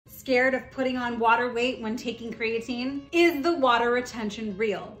Scared of putting on water weight when taking creatine? Is the water retention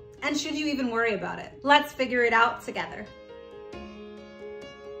real? And should you even worry about it? Let's figure it out together.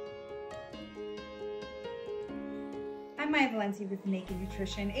 I'm Maya Valenti with Naked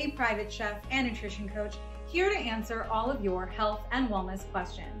Nutrition, a private chef and nutrition coach, here to answer all of your health and wellness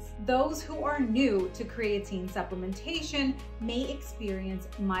questions. Those who are new to creatine supplementation may experience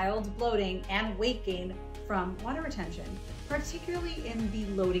mild bloating and weight gain from water retention, particularly in the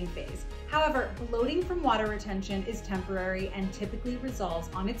loading phase. However, bloating from water retention is temporary and typically resolves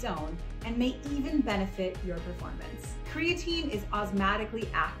on its own and may even benefit your performance. Creatine is osmotically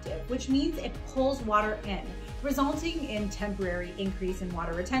active, which means it pulls water in, resulting in temporary increase in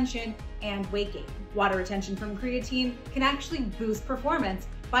water retention and weight gain. Water retention from creatine can actually boost performance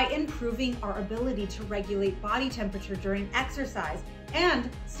by improving our ability to regulate body temperature during exercise and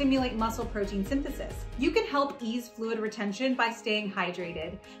stimulate muscle protein synthesis. You can help ease fluid retention by staying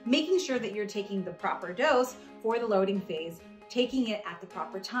hydrated, making sure that you're taking the proper dose for the loading phase, taking it at the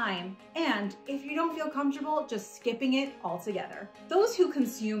proper time, and if you don't feel comfortable, just skipping it altogether. Those who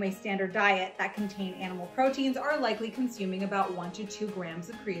consume a standard diet that contain animal proteins are likely consuming about 1 to 2 grams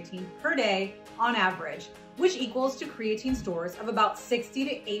of creatine per day on average, which equals to creatine stores of about 60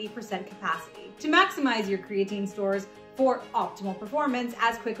 to 80% capacity. To maximize your creatine stores for optimal performance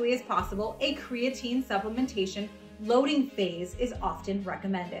as quickly as possible, a creatine supplementation loading phase is often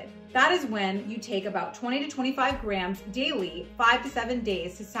recommended. That is when you take about 20 to 25 grams daily, 5 to 7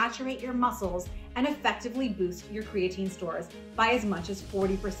 days to saturate your muscles and effectively boost your creatine stores by as much as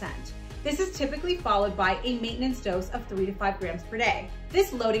 40%. This is typically followed by a maintenance dose of 3 to 5 grams per day.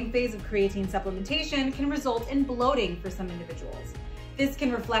 This loading phase of creatine supplementation can result in bloating for some individuals. This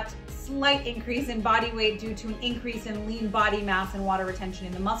can reflect slight increase in body weight due to an increase in lean body mass and water retention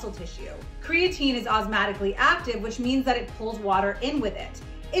in the muscle tissue. Creatine is osmotically active, which means that it pulls water in with it.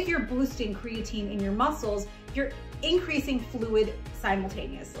 If you're boosting creatine in your muscles, you're increasing fluid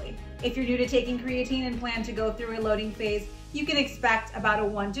simultaneously. If you're new to taking creatine and plan to go through a loading phase, you can expect about a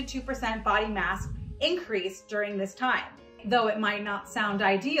 1 to 2% body mass increase during this time. Though it might not sound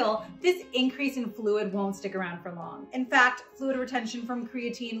ideal, this increase in fluid won't stick around for long. In fact, fluid retention from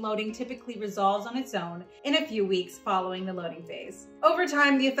creatine loading typically resolves on its own in a few weeks following the loading phase. Over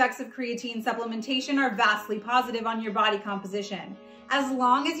time, the effects of creatine supplementation are vastly positive on your body composition, as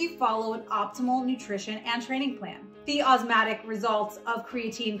long as you follow an optimal nutrition and training plan. The osmotic results of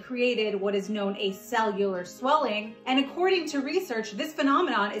creatine created what is known as cellular swelling, and according to research, this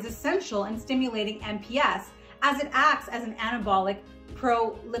phenomenon is essential in stimulating MPS, as it acts as an anabolic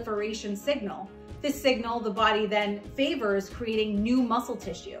proliferation signal. This signal the body then favors creating new muscle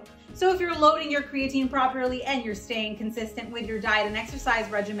tissue. So if you're loading your creatine properly and you're staying consistent with your diet and exercise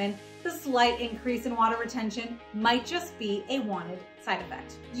regimen, the slight increase in water retention might just be a wanted side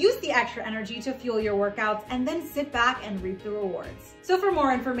effect. Use the extra energy to fuel your workouts and then sit back and reap the rewards. So for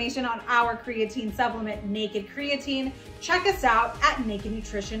more information on our creatine supplement, Naked Creatine, check us out at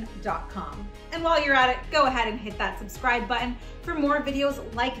nakednutrition.com. And while you're at it, go ahead and hit that subscribe button for more videos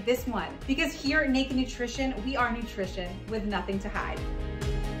like this one, because here at Naked Nutrition, we are nutrition with nothing to hide.